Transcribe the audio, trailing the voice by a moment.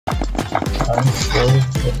Ai, foi,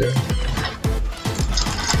 meu Deus.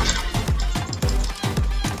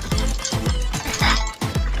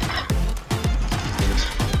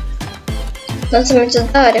 Nossa, muito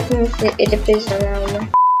da hora como ele aprisiona a alma.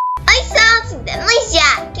 Oi, pessoal, estamos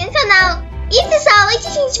já aqui no canal. E pessoal, hoje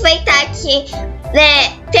a gente vai estar aqui,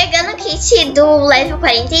 né, pegando o kit do level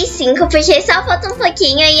 45, porque só falta um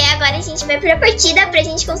pouquinho e agora a gente vai pra partida pra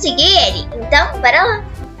gente conseguir ele. Então, bora lá.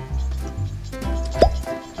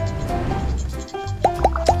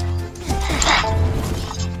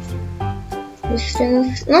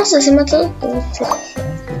 Nossa, você matou tudo.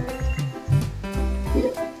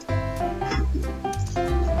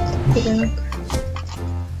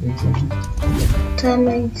 Tá,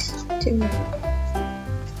 mas...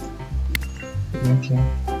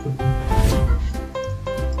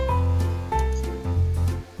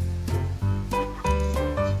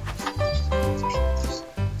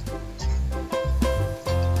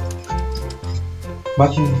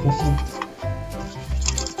 Bate no pessoal.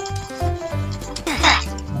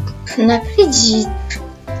 Não acredito.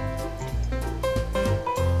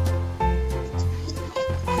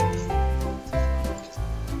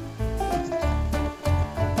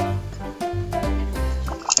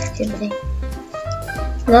 Quebrei.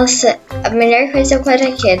 Nossa, a melhor coisa é o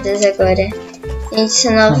paraquedas agora. Gente,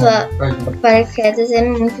 essa nova o paraquedas é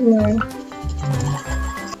muito bom.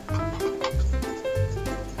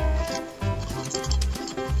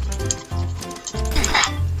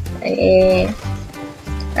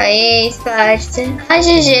 Aê, Esparta. Ah,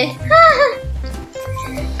 GG.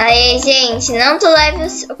 Aê, gente, não tô level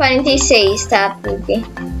 46, tá, Pug?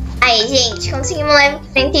 Aí, gente, conseguimos level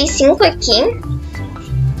 45 aqui.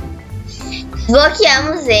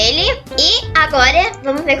 Bloqueamos ele e agora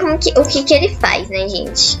vamos ver como o que ele faz, né,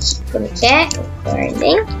 gente? Como que é?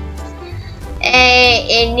 Warden.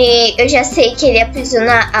 Eu já sei que ele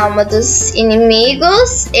aprisiona a alma dos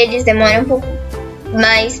inimigos. Eles demoram um pouco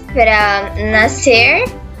mais pra nascer.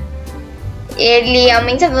 Ele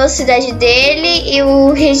aumenta a velocidade dele e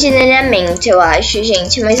o regeneramento, eu acho,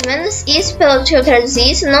 gente. Mais ou menos isso, pelo que eu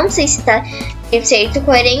traduzi isso. Não sei se tá certo,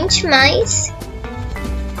 coerente, mas...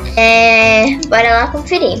 bora lá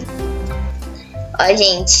conferir. Ó,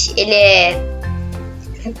 gente, ele é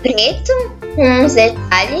preto, com uns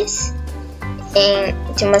detalhes.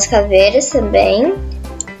 Tem umas caveiras também.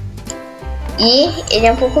 E ele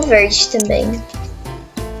é um pouco verde também.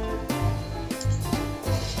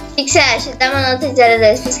 O que você acha? Dá uma nota de 0 a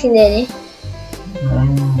 10 pra skin dele.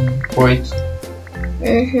 8.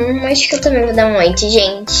 Acho que eu também vou dar um 8,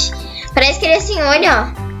 gente. Parece que ele é sem olho, ó.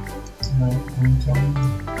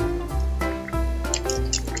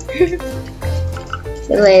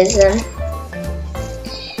 Beleza.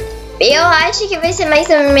 Eu acho que vai ser mais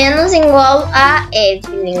ou menos igual a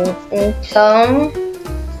Evelyn. Então...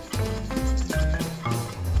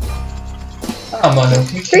 Ah, mano, eu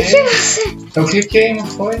cliquei. Por que você? Eu cliquei, não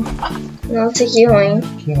foi? Nossa, que ruim.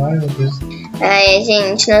 Que raiva, meu Deus. Ai,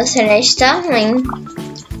 gente, nossa internet tá ruim.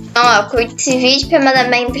 Então, ó, curte esse vídeo pra mandar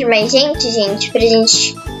bem pra mais gente, pra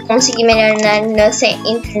gente conseguir melhorar nossa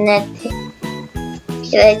internet.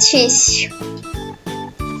 Que ela é difícil.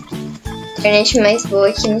 Internet mais boa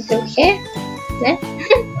aqui, não sei o que, né?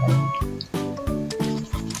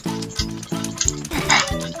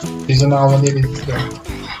 Fiz uma alma dele.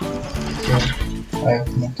 Ai, eu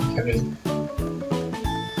não tô querendo.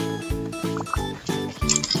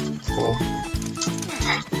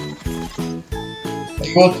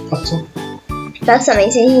 Outro passou. Passou, mas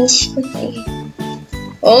a gente consegue.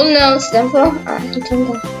 Ou não, se dá pra... Ah, então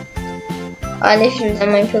dá. Olha, filho da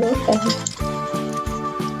mãe pegou carro.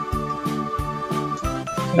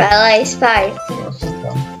 Vai lá, Sparta.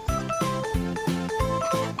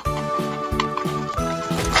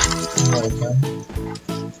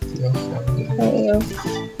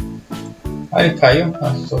 Ah, ele caiu?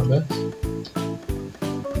 Ah, soube.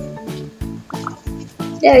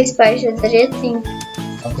 O Sparta daria tempo.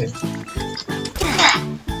 Ok.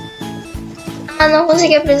 Ah, não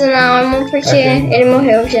consegui aprisionar a alma porque ele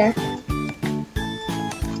morreu já.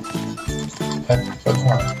 Foi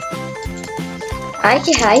com ela. Ai,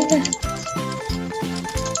 que raiva.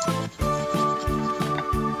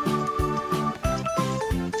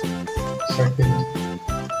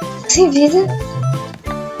 Sem vida.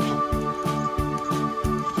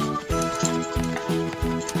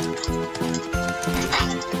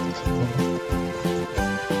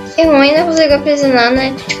 Que ruim, não consigo aprisionar,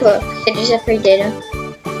 né? Tipo, eles já perderam.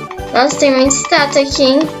 Nossa, tem muita estátua aqui,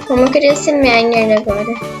 hein? Como eu queria ser miner agora.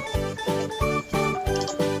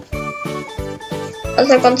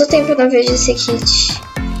 Nossa, quanto tempo eu não vejo esse kit?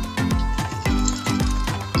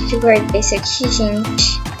 Deixa eu guardar esse aqui,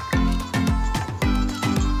 gente.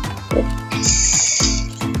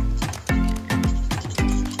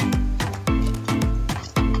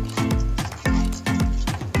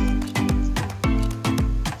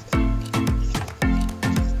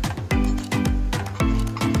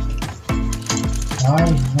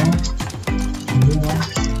 Ai,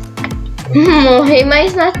 não. Morri,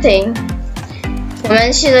 mas matei. Pelo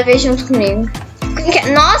menos te levei junto comigo.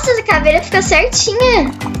 Nossa, a caveira fica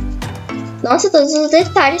certinha. Nossa, todos os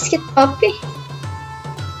detalhes, que top.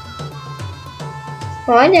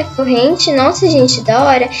 Olha, a corrente. Nossa, gente, da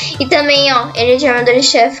hora. E também, ó, ele de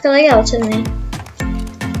armadura-chefe fica legal também.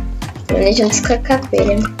 Ele junto com a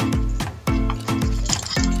caveira.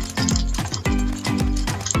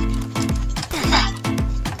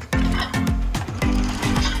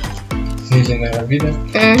 Regenera a vida?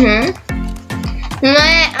 Uhum. Não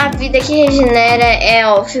é a vida que regenera, é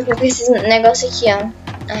ó, fica com esses negócios aqui, ó.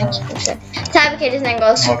 Ai, que puxa. Sabe aqueles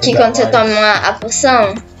negócios que quando você toma a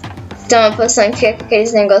poção? Você toma a poção e fica com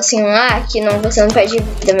aqueles negocinhos lá, que não, você não perde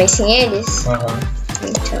vida, mas sim eles?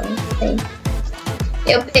 Então, tem.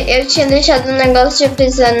 Eu tinha deixado um negócio de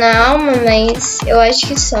aprisionar a alma, mas eu acho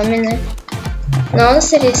que some, né?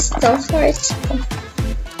 Nossa, eles estão fortes, pô.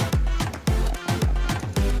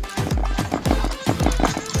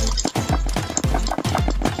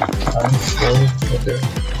 Meu Deus.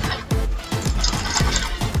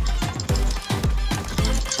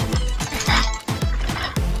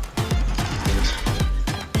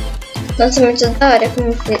 Nossa, muito da hora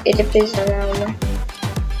como ele aprisiona a alma.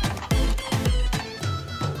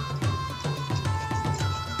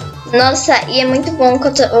 Nossa, e é muito bom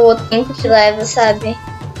o tempo que leva, sabe?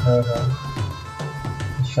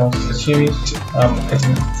 São 7 minutos a mais,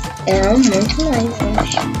 né? É, muito mais, eu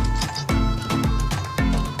acho.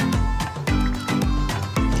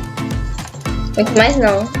 Muito mais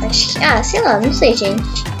não, acho que... Ah, sei lá, não sei,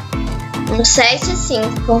 gente. Uns 7 a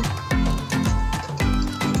 5.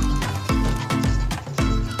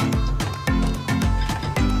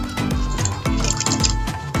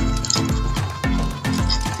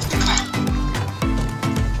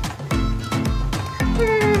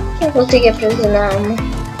 Eu consegui aprisionar a alma.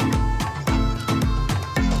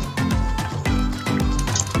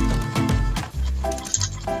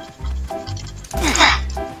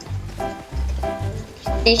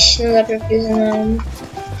 Ixi, não dá pra aprisionar a alma.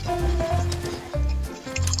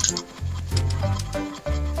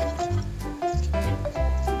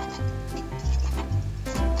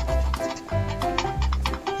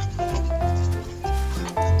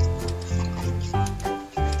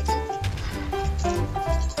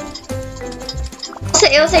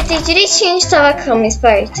 Eu acertei direitinho onde estava a cama,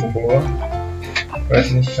 esperto. Boa. Agora a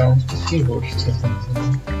gente chama de rosto.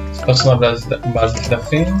 Você passou na base aqui da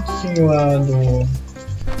frente ou a do...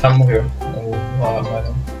 Ah, morreu. O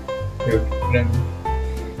amarelo. Eu, pra mim.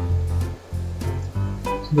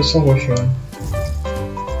 Tudo só roxo, né?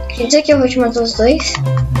 Quer dizer que o roxo matou os dois?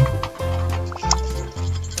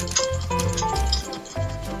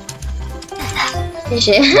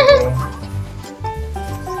 GG.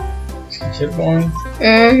 Esse aqui é bom, hein?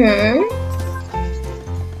 Uhum.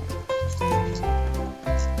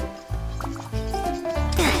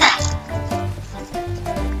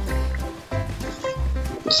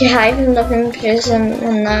 Que raiva, não dá pra me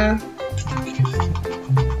aprisionar.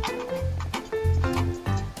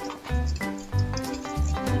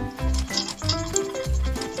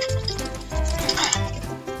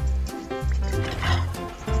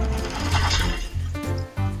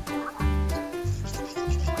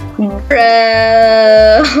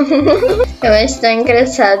 Eu acho tão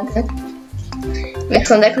engraçado. Mas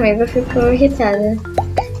quando é comigo eu fico irritada.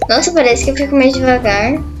 Nossa, parece que eu fico meio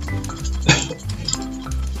devagar.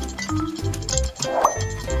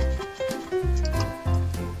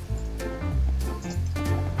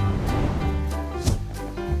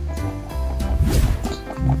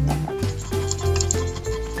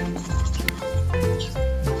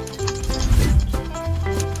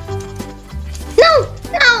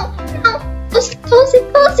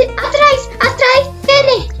 Pose, atrás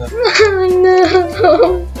dele! Ai,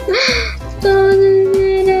 não!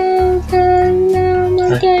 Não,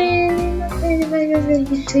 mata ele, vai,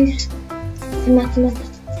 isso. Mata.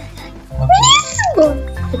 Isso!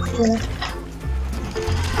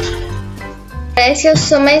 Parece que eu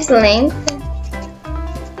sou mais lenta.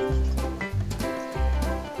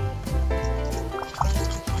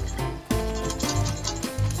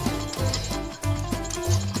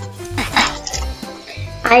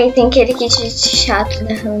 Aí tem aquele kit chato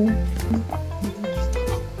da Hannah.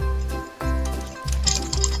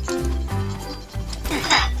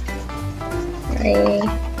 Aí.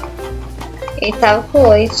 Ele tava com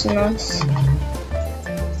 8, nossa.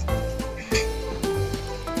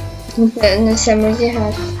 Não chama de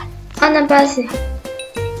errado. Ah, na base.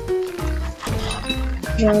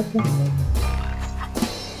 Joga.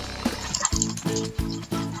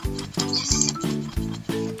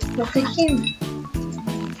 Coloca aqui.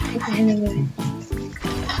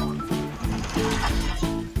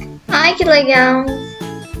 Ai, que legal.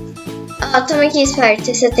 Ó, toma aqui,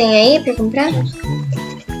 Esparta. Você tem aí pra comprar? Tá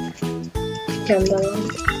bom.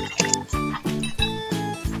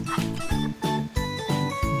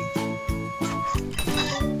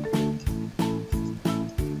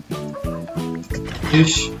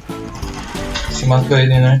 Ixi. Você matou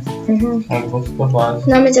ele, né? Uhum. Eu vou pra base.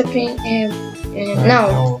 Não, mas eu aprendi.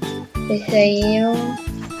 Não. Esse aí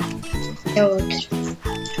é outro.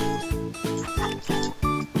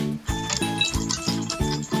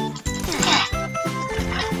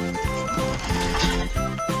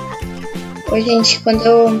 Oi, gente, quando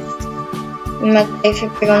eu me matei e fui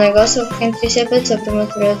pegar um negócio, eu fiquei em terceira pessoa pra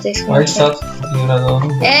mostrar pra vocês como olha só, tá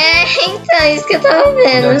ignorando. Então, isso que eu tava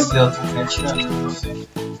vendo. Deve ser outro que atirando pra você.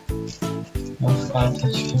 Nossa, tá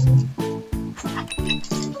atirando.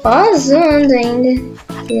 Ó, zoando ainda.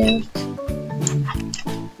 Aqui,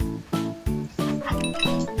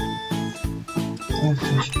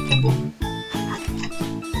 Acho que tá bom.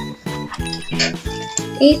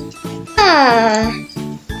 Eita!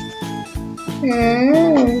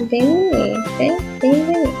 Bem bonito, bem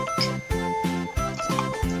bonito.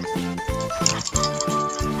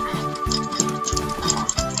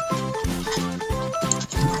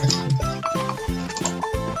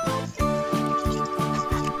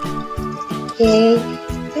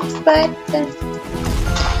 Esparta.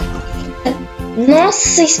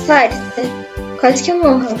 Nossa, Esparta. Quase que eu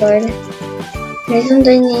morro agora. Mais um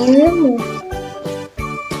daninho e eu morro.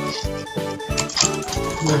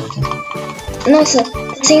 Nossa,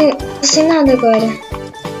 tô sem nada agora.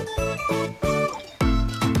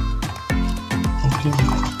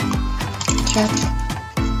 Tchau.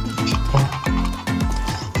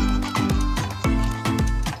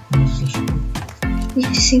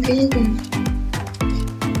 E 5 de dano.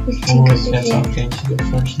 E 5 de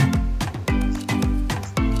dano.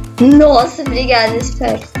 Nossa, obrigada,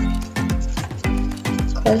 espero.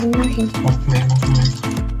 Quase morri.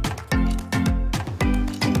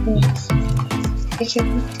 Aqui eu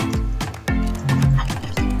vou.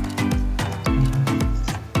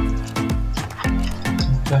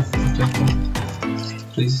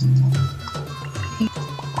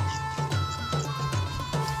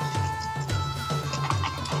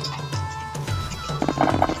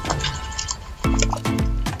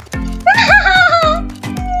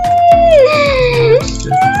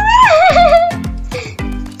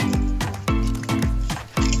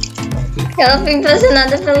 Ela foi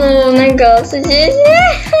impressionada pelo negócio, gente.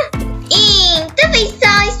 Então,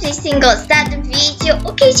 pessoal, espero que tenham gostado do vídeo.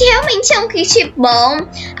 O kit realmente é um kit bom.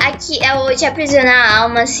 Aqui é o de aprisionar a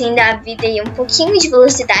alma, assim, da vida e um pouquinho de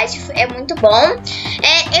velocidade. É muito bom.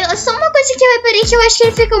 Só uma coisa que eu reparei que eu acho que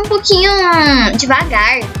ele fica um pouquinho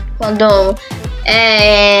devagar quando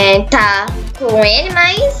tá com ele.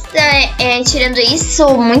 Mas, tirando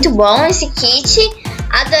isso, muito bom esse kit.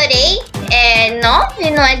 Adorei.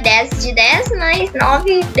 9, não é 10 de 10, mas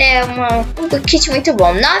 9 é um kit muito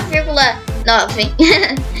bom. 9,9.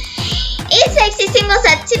 Espero que vocês tenham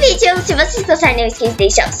gostado desse vídeo. Se vocês gostaram, não esqueça de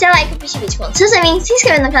deixar o seu like, curtir o vídeo com seus amigos, se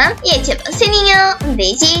inscrever no canal e ativar o sininho. Um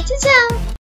beijo e tchau!